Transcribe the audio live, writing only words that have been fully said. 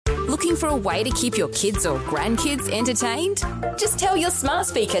Looking for a way to keep your kids or grandkids entertained? Just tell your smart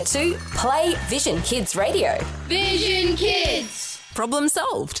speaker to play Vision Kids Radio. Vision Kids! Problem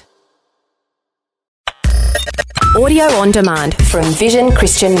solved. Audio on demand from Vision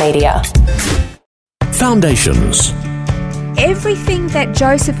Christian Media. Foundations. Everything that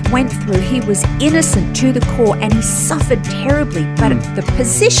Joseph went through, he was innocent to the core and he suffered terribly. But the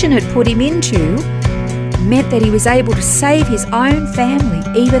position it put him into meant that he was able to save his own family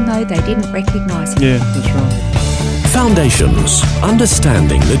even though they didn't recognise him. Yeah, that's right. Foundations.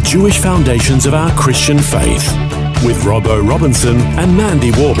 Understanding the Jewish foundations of our Christian faith. With Robbo Robinson and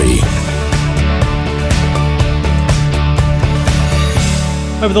Mandy Warby.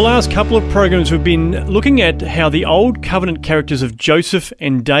 Over the last couple of programs, we've been looking at how the Old Covenant characters of Joseph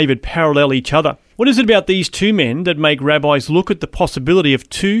and David parallel each other. What is it about these two men that make rabbis look at the possibility of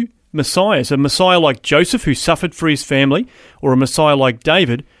two Messiahs? A Messiah like Joseph, who suffered for his family, or a Messiah like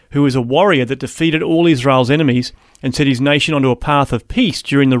David, who was a warrior that defeated all Israel's enemies and set his nation onto a path of peace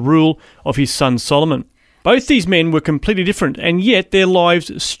during the rule of his son Solomon. Both these men were completely different, and yet their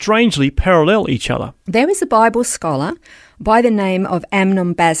lives strangely parallel each other. There is a Bible scholar by the name of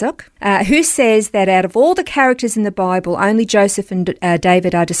Amnon Bazok, who says that out of all the characters in the Bible, only Joseph and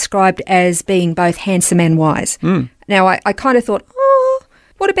David are described as being both handsome and wise. Now, I kind of thought,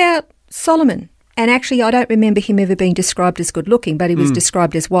 what about Solomon? And actually, I don't remember him ever being described as good-looking, but he was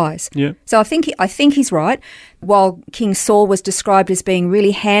described as wise. Yeah. So I think he's right. While King Saul was described as being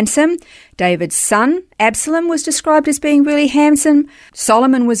really handsome, David's son, Absalom, was described as being really handsome.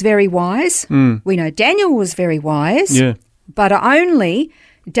 Solomon was very wise. We know Daniel was very wise. Yeah. But only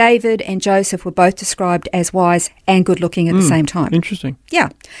David and Joseph were both described as wise and good-looking at the same time. Interesting. Yeah.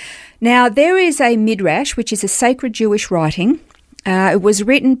 Now, there is a Midrash, which is a sacred Jewish writing. It was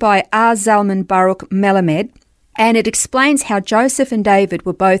written by Zalman Baruch Melamed, and it explains how Joseph and David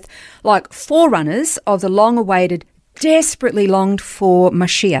were both like forerunners of the long-awaited, desperately longed for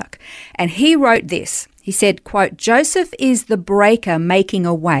Mashiach. And he wrote this. He said, quote, "Joseph is the breaker making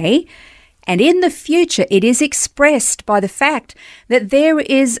a way, and in the future it is expressed by the fact that there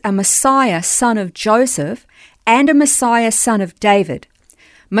is a Messiah, son of Joseph, and a Messiah, son of David.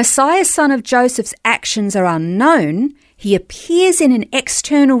 Messiah, son of Joseph's actions are unknown. He appears in an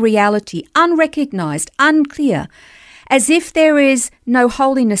external reality, unrecognized, unclear, as if there is no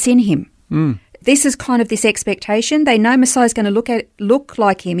holiness in him." This is kind of this expectation. They know Messiah is going to look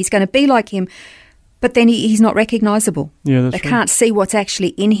like him. He's going to be like him, but then he's not recognizable. Yeah, that's They right. can't see what's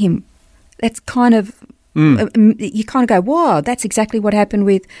actually in him. That's kind of, you kind of go, wow, that's exactly what happened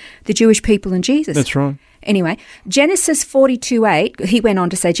with the Jewish people and Jesus. That's right. Anyway, Genesis 42:8, he went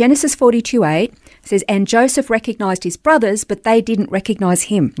on to say, Genesis 42:8 says, "And Joseph recognized his brothers, but they didn't recognize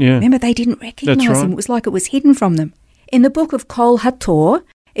him." Yeah. Remember, they didn't recognize right. him. It was like it was hidden from them. In the book of Kol HaTor,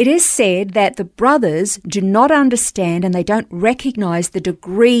 it is said that the brothers do not understand and they don't recognize the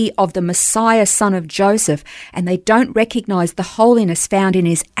degree of the Messiah, son of Joseph, and they don't recognize the holiness found in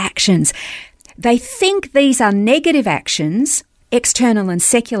his actions. They think these are negative actions, external and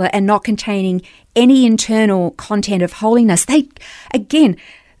secular, and not containing any internal content of holiness.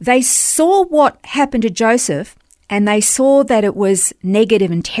 They saw what happened to Joseph and they saw that it was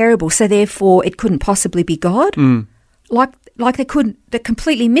negative and terrible, so therefore it couldn't possibly be God. Like they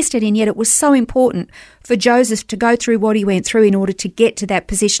completely missed it, and yet it was so important for Joseph to go through what he went through in order to get to that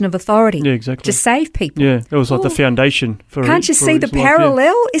position of authority. Yeah, exactly. To save people. Yeah, it was like the foundation for Can't you for see the his life,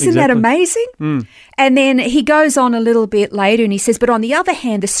 parallel? yeah. Isn't that Exactly. amazing? And then he goes on a little bit later and he says, "But on the other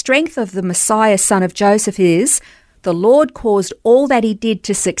hand, the strength of the Messiah, son of Joseph, is the Lord caused all that he did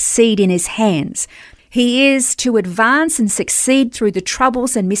to succeed in his hands. He is to advance and succeed through the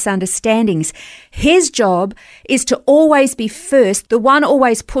troubles and misunderstandings. His job is to always be first, the one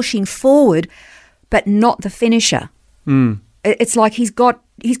always pushing forward, but not the finisher." It's like he's got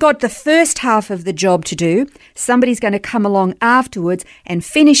the first half of the job to do. Somebody's going to come along afterwards and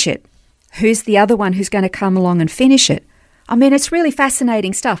finish it. Who's the other one who's going to come along and finish it? I mean, it's really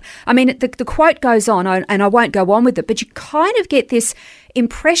fascinating stuff. I mean, the quote goes on, and I won't go on with it, but you kind of get this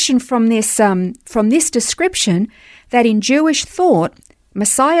impression from this description that in Jewish thought,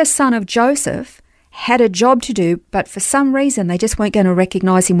 Messiah, son of Joseph, had a job to do, but for some reason they just weren't going to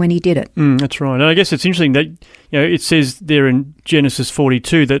recognise him when he did it. That's right. And I guess it's interesting that it says there in Genesis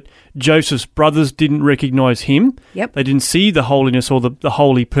 42 that Joseph's brothers didn't recognise him. Yep. They didn't see the holiness or the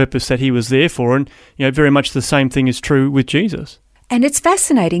holy purpose that he was there for. And very much the same thing is true with Jesus. And it's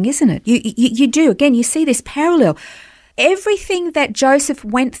fascinating, isn't it? You do. Again, you see this parallel. Everything that Joseph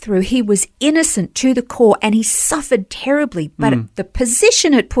went through, he was innocent to the core and he suffered terribly. But the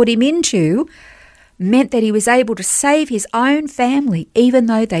position it put him into meant that he was able to save his own family, even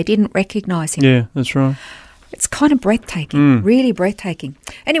though they didn't recognize him. Yeah, that's right. It's kind of breathtaking, really breathtaking.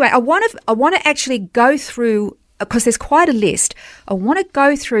 Anyway, I want to actually go through, because there's quite a list. I want to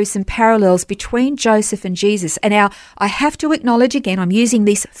go through some parallels between Joseph and Jesus. And now I have to acknowledge again, I'm using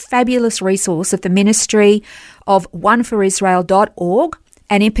this fabulous resource of the ministry of oneforisrael.org,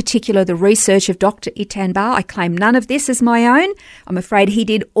 and in particular the research of Dr. Itan Bar. I claim none of this as my own. I'm afraid he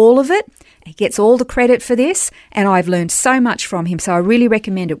did all of it. He gets all the credit for this, and I've learned so much from him. So I really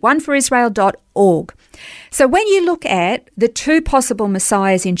recommend it, oneforisrael.org. So when you look at the two possible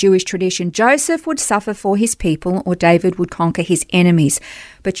messiahs in Jewish tradition, Joseph would suffer for his people or David would conquer his enemies.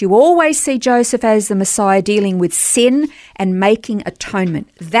 But you always see Joseph as the Messiah dealing with sin and making atonement.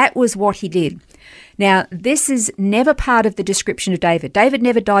 That was what he did. Now, this is never part of the description of David. David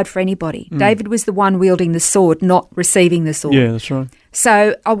never died for anybody. David was the one wielding the sword, not receiving the sword. Yeah, that's right.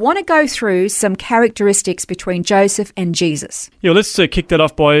 So I want to go through some characteristics between Joseph and Jesus. Yeah, let's kick that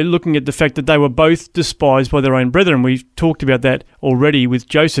off by looking at the fact that they were both despised by their own brethren. We've talked about that already with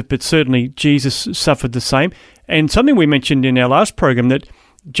Joseph, but certainly Jesus suffered the same. And something we mentioned in our last program, that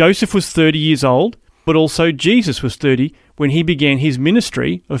Joseph was 30 years old, but also Jesus was 30 when he began his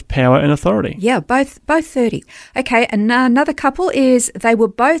ministry of power and authority. Yeah, both 30. Okay, and another couple is they were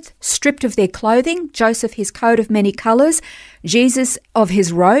both stripped of their clothing. Joseph, his coat of many colours. Jesus, of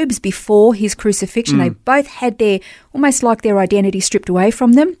his robes before his crucifixion. They both had almost like their identity stripped away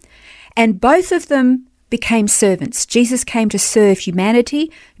from them. And both of them became servants. Jesus came to serve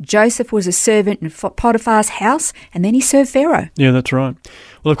humanity. Joseph was a servant in Potiphar's house, and then he served Pharaoh. Yeah, that's right.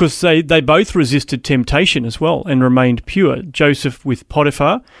 Well, of course, they both resisted temptation as well and remained pure. Joseph with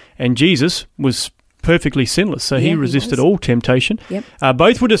Potiphar, and Jesus was perfectly sinless, so he resisted all temptation. Yep.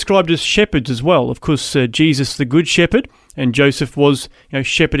 Both were described as shepherds as well. Of course, Jesus the good shepherd, and Joseph was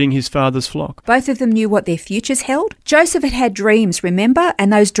shepherding his father's flock. Both of them knew what their futures held. Joseph had dreams, remember?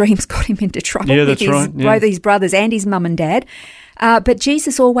 And those dreams got him into trouble with both his brothers and his mum and dad. But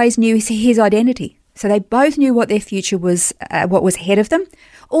Jesus always knew his identity. So they both knew what their future was, what was ahead of them,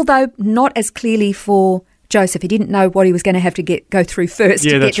 although not as clearly for Joseph. He didn't know what he was going to have to go through first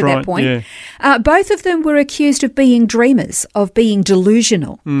to get to that point. Yeah. Both of them were accused of being dreamers, of being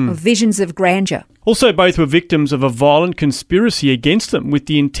delusional, of visions of grandeur. Also, both were victims of a violent conspiracy against them with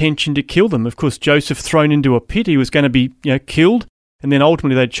the intention to kill them. Of course, Joseph thrown into a pit, he was going to be killed, and then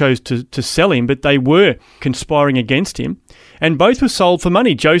ultimately they chose to sell him, but they were conspiring against him. And both were sold for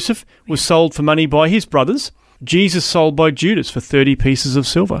money. Joseph was sold for money by his brothers. Jesus sold by Judas for 30 pieces of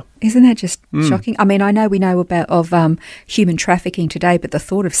silver. Isn't that just shocking? I mean, I know we know of human trafficking today, but the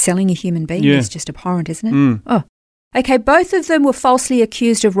thought of selling a human being is just abhorrent, isn't it? Oh. Okay, both of them were falsely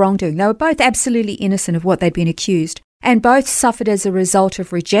accused of wrongdoing. They were both absolutely innocent of what they'd been accused, and both suffered as a result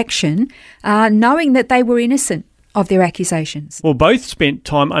of rejection, knowing that they were innocent of their accusations. Well, both spent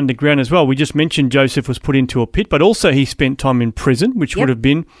time underground as well. We just mentioned Joseph was put into a pit, but also he spent time in prison, which would have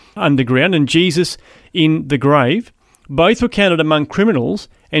been underground, and Jesus in the grave. Both were counted among criminals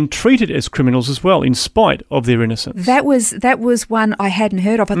and treated as criminals as well, in spite of their innocence. That was one I hadn't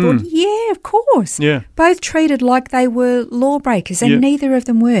heard of. I thought, yeah, of course. Yeah. Both treated like they were lawbreakers, and neither of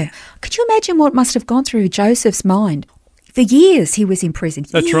them were. Could you imagine what must have gone through Joseph's mind? For years he was in prison.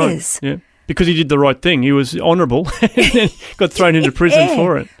 That's right. Yeah. Because he did the right thing. He was honourable and then got thrown into prison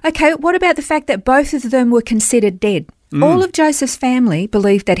for it. Okay, what about the fact that both of them were considered dead? All of Joseph's family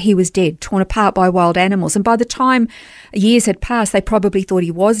believed that he was dead, torn apart by wild animals. And by the time years had passed, they probably thought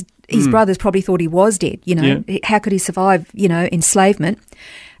he was, his brothers probably thought he was dead. How could he survive, enslavement?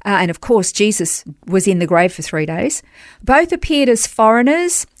 And of course, Jesus was in the grave for 3 days. Both appeared as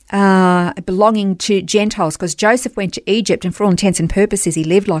foreigners, belonging to Gentiles, because Joseph went to Egypt, and for all intents and purposes, he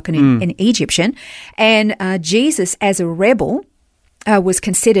lived like an Egyptian. And Jesus, as a rebel, was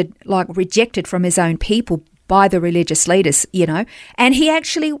considered like rejected from his own people by the religious leaders, and he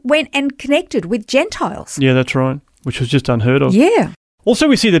actually went and connected with Gentiles. Yeah, that's right, which was just unheard of. Yeah. Also,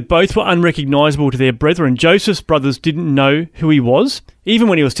 we see that both were unrecognisable to their brethren. Joseph's brothers didn't know who he was, even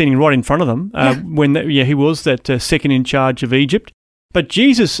when he was standing right in front of them, he was that second in charge of Egypt. But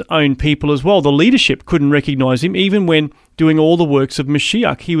Jesus' own people as well, the leadership couldn't recognise him, even when doing all the works of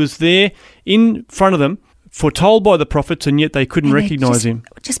Mashiach. He was there in front of them, foretold by the prophets, and yet they couldn't recognise him.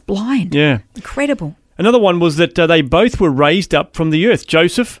 Just blind. Yeah. Incredible. Another one was that they both were raised up from the earth.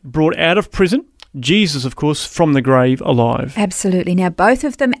 Joseph brought out of prison, Jesus, of course, from the grave alive. Absolutely. Now, both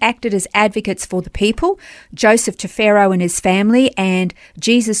of them acted as advocates for the people, Joseph to Pharaoh and his family, and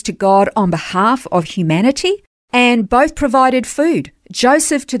Jesus to God on behalf of humanity. And both provided food,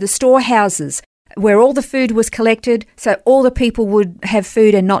 Joseph to the storehouses, where all the food was collected so all the people would have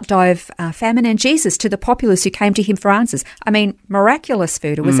food and not die of famine. And Jesus to the populace who came to him for answers. I mean, miraculous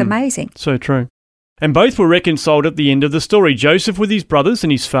food. It was amazing. So true. And both were reconciled at the end of the story. Joseph with his brothers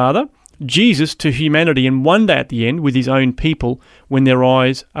and his father, Jesus to humanity, and one day at the end with his own people when their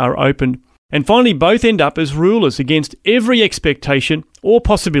eyes are opened. And finally, both end up as rulers against every expectation or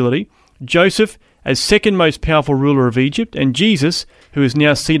possibility. Joseph as second most powerful ruler of Egypt, and Jesus, who is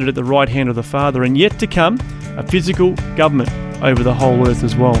now seated at the right hand of the Father, and yet to come, a physical government over the whole earth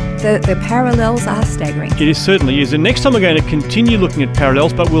as well. The parallels are staggering. It certainly is. And next time we're going to continue looking at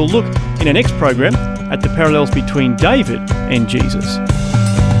parallels, but we'll look in our next program at the parallels between David and Jesus.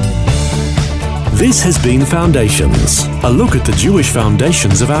 This has been Foundations, a look at the Jewish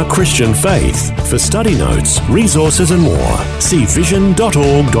foundations of our Christian faith. For study notes, resources and more, see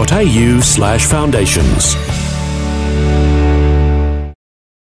vision.org.au/foundations.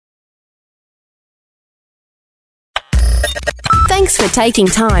 Thanks for taking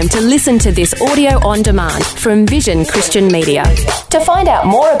time to listen to this audio on demand from Vision Christian Media. To find out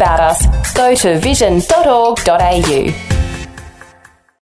more about us, go to vision.org.au.